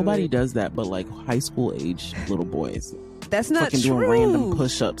 into nobody it. does that but like high school age little boys. That's not fucking true. Doing random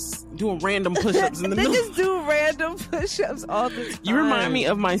push-ups in the middle. Niggas do random push-ups all the time. You remind me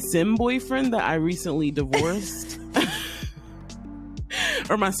of my sim boyfriend that I recently divorced.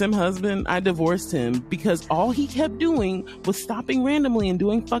 Or my sim husband. I divorced him because all he kept doing was stopping randomly and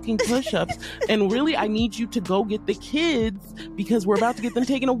doing fucking push-ups. And really, I need you to go get the kids because we're about to get them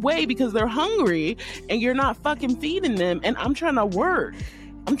taken away because they're hungry and you're not fucking feeding them. And I'm trying to work.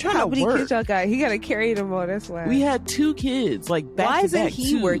 How many kids y'all got? He gotta carry them all. That's why we had 2 kids. Like back why to isn't back,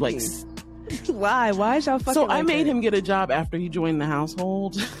 he working? Like, why is y'all fucking? So I made him get a job after he joined the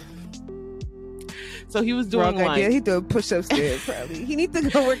household. So he was doing he doing push-ups there probably. He needs to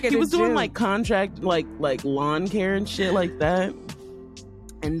go work at. He was doing gym. like contract like lawn care and shit like that.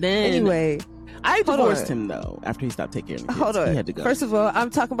 And then anyway, I divorced him though after he stopped taking care of the kids. Hold on. He had to go. First of all, I'm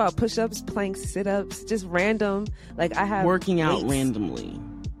talking about push-ups, planks, sit-ups, just random. Like I have working out weights. randomly.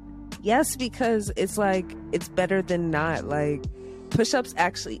 Yes, because it's like it's better than not. Like push-ups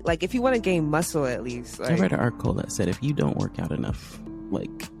actually, like if you want to gain muscle at least. Like, I read an article that said if you don't work out enough, like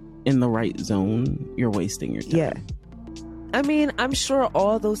in the right zone, you're wasting your time. Yeah. I mean, I'm sure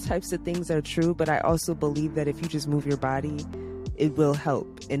all those types of things are true, but I also believe that if you just move your body, it will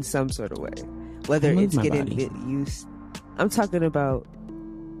help in some sort of way. Whether it's getting a bit used. I'm talking about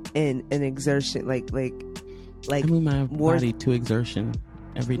an exertion, like I move my body to exertion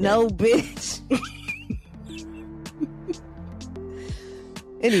every day. No, bitch.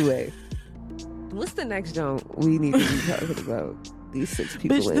 Anyway, what's the next joke we need to be talking about? These 6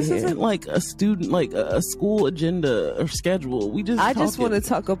 people Bitch, this isn't like a student, like a school agenda or schedule. I just want to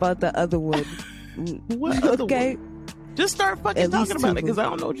talk about the other one. What other one? Just start fucking talking about it because I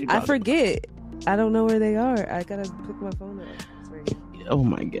don't know what you're talking I forget. I don't know where they are. I gotta pick my phone up. Right. Oh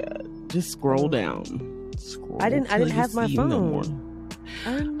my God. Just scroll down. I didn't have my phone. No more.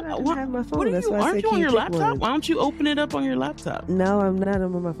 I didn't have my phone. Aren't you on your laptop? Why don't you open it up on your laptop? No, I'm not.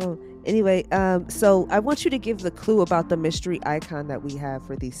 I'm on my phone. Anyway, so I want you to give the clue about the mystery icon that we have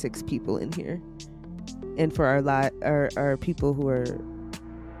for these 6 people in here, and for our people who are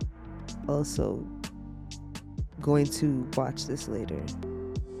also going to watch this later.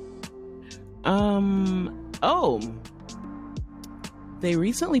 They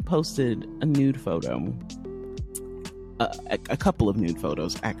recently posted a nude photo. A couple of nude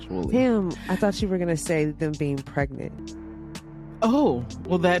photos, actually. Damn, I thought you were gonna say them being pregnant. Oh,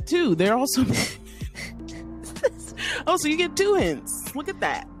 well, that too. They're also. Oh, so you get 2 hints. Look at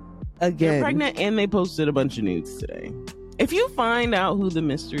that. Again, they're pregnant, and they posted a bunch of nudes today. If you find out who the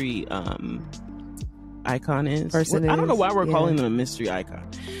mystery icon is, I don't know why we're calling them a mystery icon,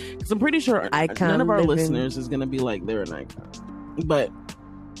 because I'm pretty sure none of our listeners is gonna be like they're an icon. But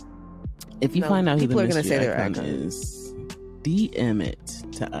if you find out who the mystery icon is, DM it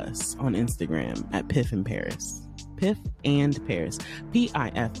to us on Instagram at Piff and Paris. Piff and Paris.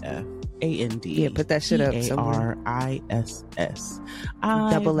 PIFFAND. Yeah, put that shit up somewhere. PARISS.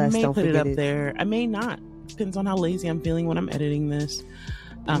 Double S. May don't put it forget up there. I may not. Depends on how lazy I'm feeling when I'm editing this.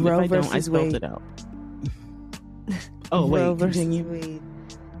 If Roe I don't, I spelled it out. Oh wait, continue.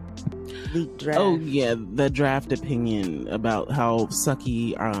 Oh yeah, the draft opinion about how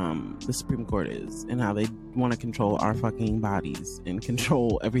sucky the Supreme Court is and how they want to control our fucking bodies and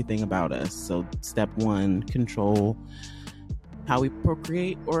control everything about us. So step 1, control how we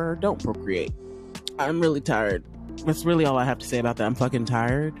procreate or don't procreate. I'm really tired. That's really all I have to say about that. I'm fucking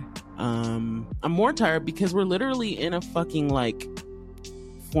tired. I'm more tired because we're literally in a fucking like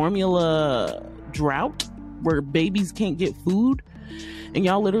formula drought where babies can't get food. and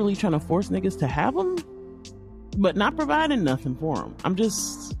y'all literally trying to force niggas to have them, but not providing nothing for them.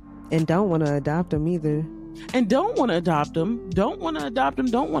 And don't want to adopt them either. And don't want to adopt them. Don't want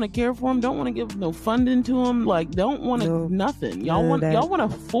to care for them. Don't want to give no funding to them. Like, don't want to nothing. Y'all want to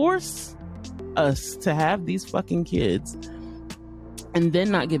force us to have these fucking kids and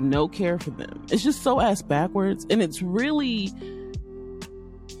then not give no care for them. It's just so ass backwards. And it really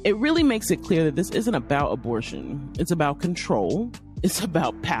makes it clear that this isn't about abortion. It's about control. It's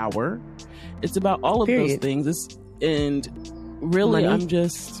about power. It's about all of those things. And really, money.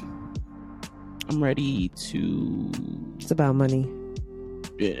 I'm ready to... It's about money.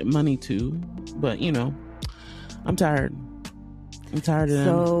 Yeah, money too. But, I'm tired. I'm tired of them.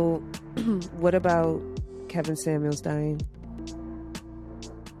 So, what about Kevin Samuels dying?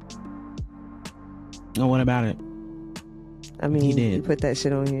 Oh, what about it? I mean, he did. You put that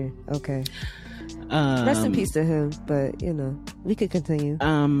shit on here. Okay. Rest in peace to him, but, we could continue.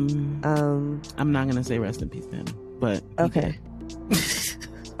 I'm not going to say rest in peace to him, but... Okay.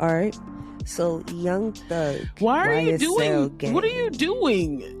 All right. So, Young Thug. What are you doing?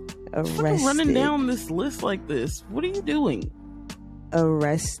 Arrested. Running down this list like this. What are you doing?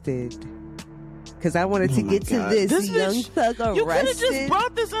 Arrested. Because I wanted to get to this. Young Thug arrested. You could have just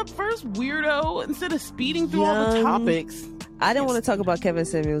brought this up first, weirdo, instead of speeding through all the topics. I didn't want to talk about Kevin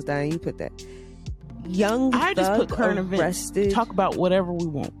Samuels dying. You put that. Young Thug just put current arrested. Events. Talk about whatever we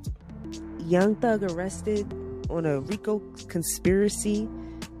want. Young Thug arrested on a RICO conspiracy.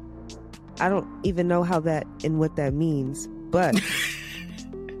 I don't even know how that and what that means, but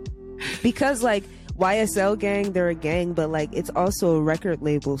because like YSL gang, they're a gang, but like it's also a record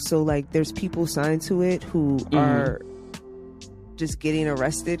label, so like there's people signed to it who are just getting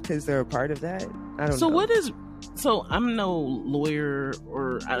arrested because they're a part of that. I don't know. So I'm no lawyer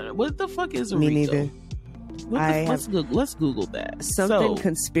or what the fuck is a Me RICO? neither. Let's Google that.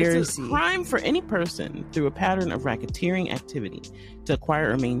 Conspiracy. It's a crime for any person through a pattern of racketeering activity to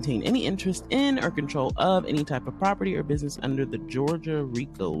acquire or maintain any interest in or control of any type of property or business under the Georgia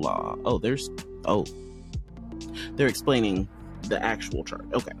RICO law. They're explaining the actual charge.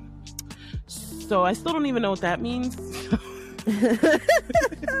 Okay. So I still don't even know what that means.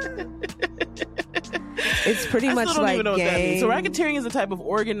 It's pretty much like gang. So racketeering is a type of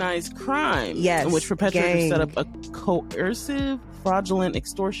organized crime in which perpetrators set up a coercive, fraudulent,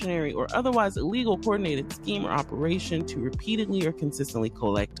 extortionary, or otherwise illegal coordinated scheme or operation to repeatedly or consistently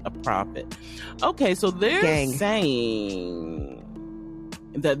collect a profit. Okay, so they're saying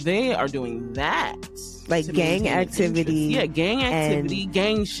that they are doing that. Like gang activity. Yeah, gang activity,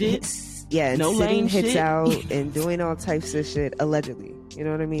 gang shit. Yeah, and sitting hits out and doing all types of shit, allegedly. You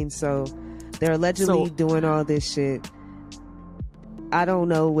know what I mean? So they're allegedly doing all this shit. I don't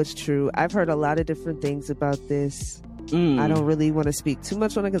know what's true. I've heard a lot of different things about this. I don't really want to speak too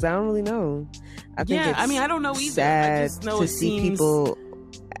much on it because I don't really know. I think I don't know either. Sad I just know to see people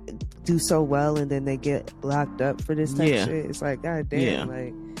do so well and then they get locked up for this type of shit. It's like, god damn,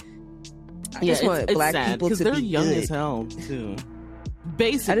 like I just want black people to be good. They're young as hell too.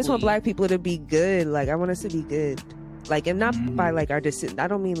 Basically, I just want black people to be good. Like I want us to be good. Like, and not by like our decision. I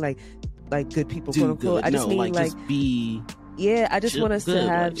don't mean like good people, quote unquote. I just mean like just be. Yeah, I just want us to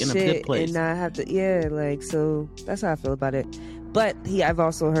have like, shit and not have to. Yeah, like so. That's how I feel about it. But I've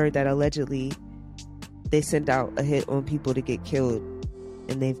also heard that allegedly they sent out a hit on people to get killed,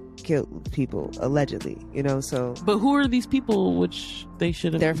 and they've killed people allegedly. You know, so. But who are these people? Which they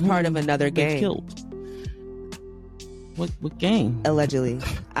should have. They're part of another gang. Killed. What gang? Allegedly,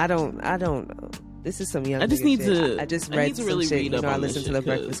 I don't know. This is some young. I just need shit. to. I just read some really shit. I listen to the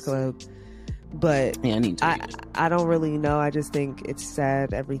Breakfast Club, but yeah, I need to. I don't really know. I just think it's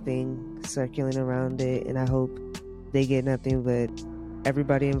sad everything circling around it, and I hope they get nothing but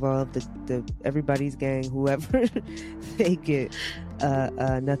everybody involved, the everybody's gang, whoever they get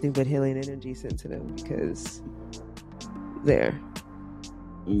nothing but healing energy sent to them because there.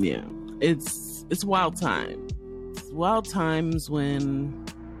 Yeah, it's wild time. Wild times when,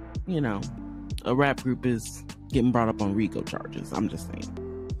 a rap group is getting brought up on RICO charges. I'm just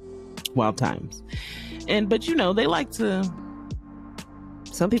saying. Wild times. But they like to.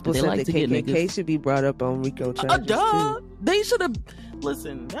 Some people said the KKK should be brought up on RICO charges. Too. They should have.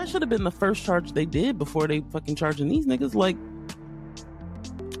 Listen, that should have been the first charge they did before they fucking charging these niggas. Like,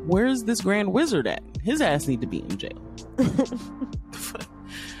 where's this Grand Wizard at? His ass need to be in jail.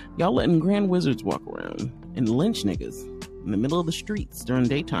 Y'all letting Grand Wizards walk around and lynch niggas in the middle of the streets during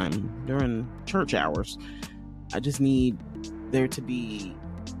daytime, during church hours. I just need there to be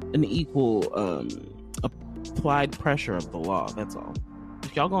an equal applied pressure of the law. That's all.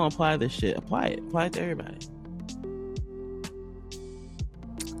 If y'all gonna apply this shit, apply it. Apply it to everybody.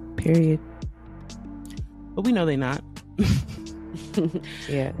 Period. But we know they not.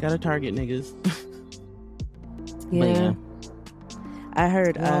 Yeah. Gotta target niggas. Yeah. I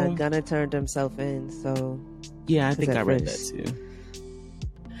heard Gunna turned himself in, so yeah, I think I read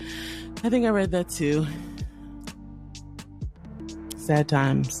that too. Sad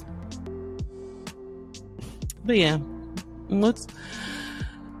times. But yeah, what's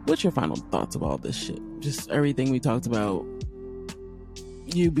your final thoughts of all this shit? Just everything we talked about.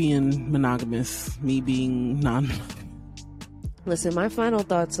 You being monogamous, me being non-monogamous. Listen, my final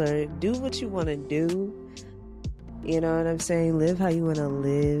thoughts are: do what you want to do. You know what I'm saying? Live how you want to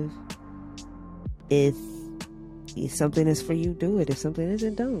live. If something is for you, do it. If something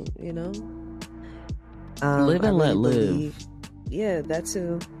isn't, don't. You know. Live and let live. Yeah, that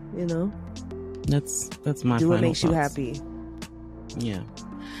too. You know. That's my. Do what makes thoughts. You happy. Yeah.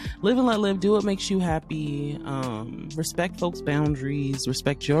 Live and let live. Do what makes you happy. Respect folks' boundaries.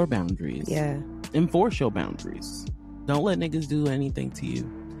 Respect your boundaries. Yeah. Enforce your boundaries. Don't let niggas do anything to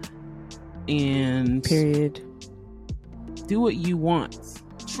you. And period. Do what you want.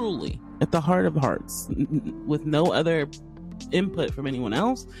 Truly. At the heart of hearts. With no other input from anyone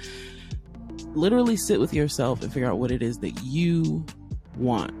else. Literally sit with yourself and figure out what it is that you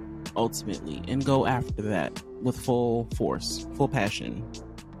want ultimately. And go after that with full force. Full passion.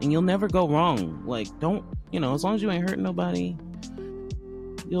 And you'll never go wrong. Like, don't, as long as you ain't hurting nobody,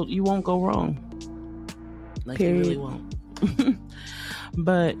 you won't go wrong. Like, period. You really won't.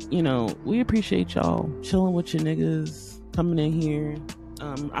 But, we appreciate y'all chilling with your niggas, coming in here.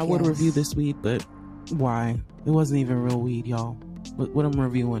 I would review this weed, but why? It wasn't even real weed, y'all. What I'm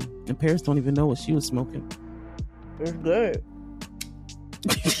reviewing. And Paris don't even know what she was smoking. It's good.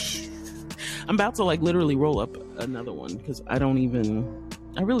 I'm about to literally roll up another one because I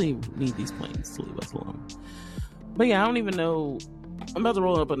really need these planes to leave us alone. But yeah, I don't even know. I'm about to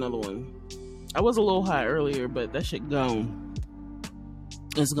roll up another one. I was a little high earlier, but that shit gone.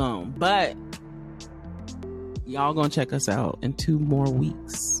 It's gone. But y'all gonna check us out in 2 more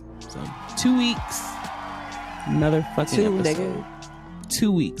weeks. So 2 weeks, another fucking episode. Nigga.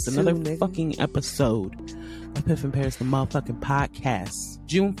 2 weeks, another fucking episode of Piff and Paris, the motherfucking podcast.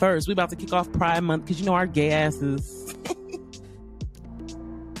 June 1st, we about to kick off Pride Month because our gay asses.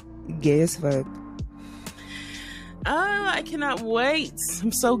 Gay as fuck. Oh, I cannot wait.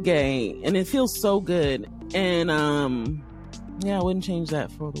 I'm so gay and it feels so good. And yeah, I wouldn't change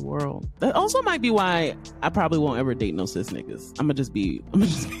that for the world. That also might be why I probably won't ever date no cis niggas. I'm gonna just be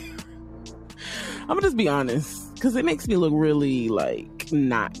honest, because it makes me look really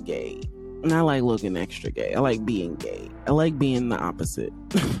not gay. And I like looking extra gay. I like being gay. I like being the opposite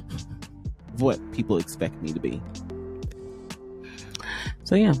of what people expect me to be.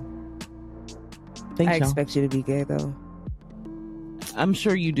 So yeah. Thanks, I expect you to be gay, though. I'm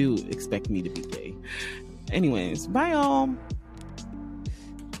sure you do expect me to be gay. Anyways, bye, y'all.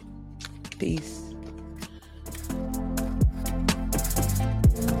 Peace.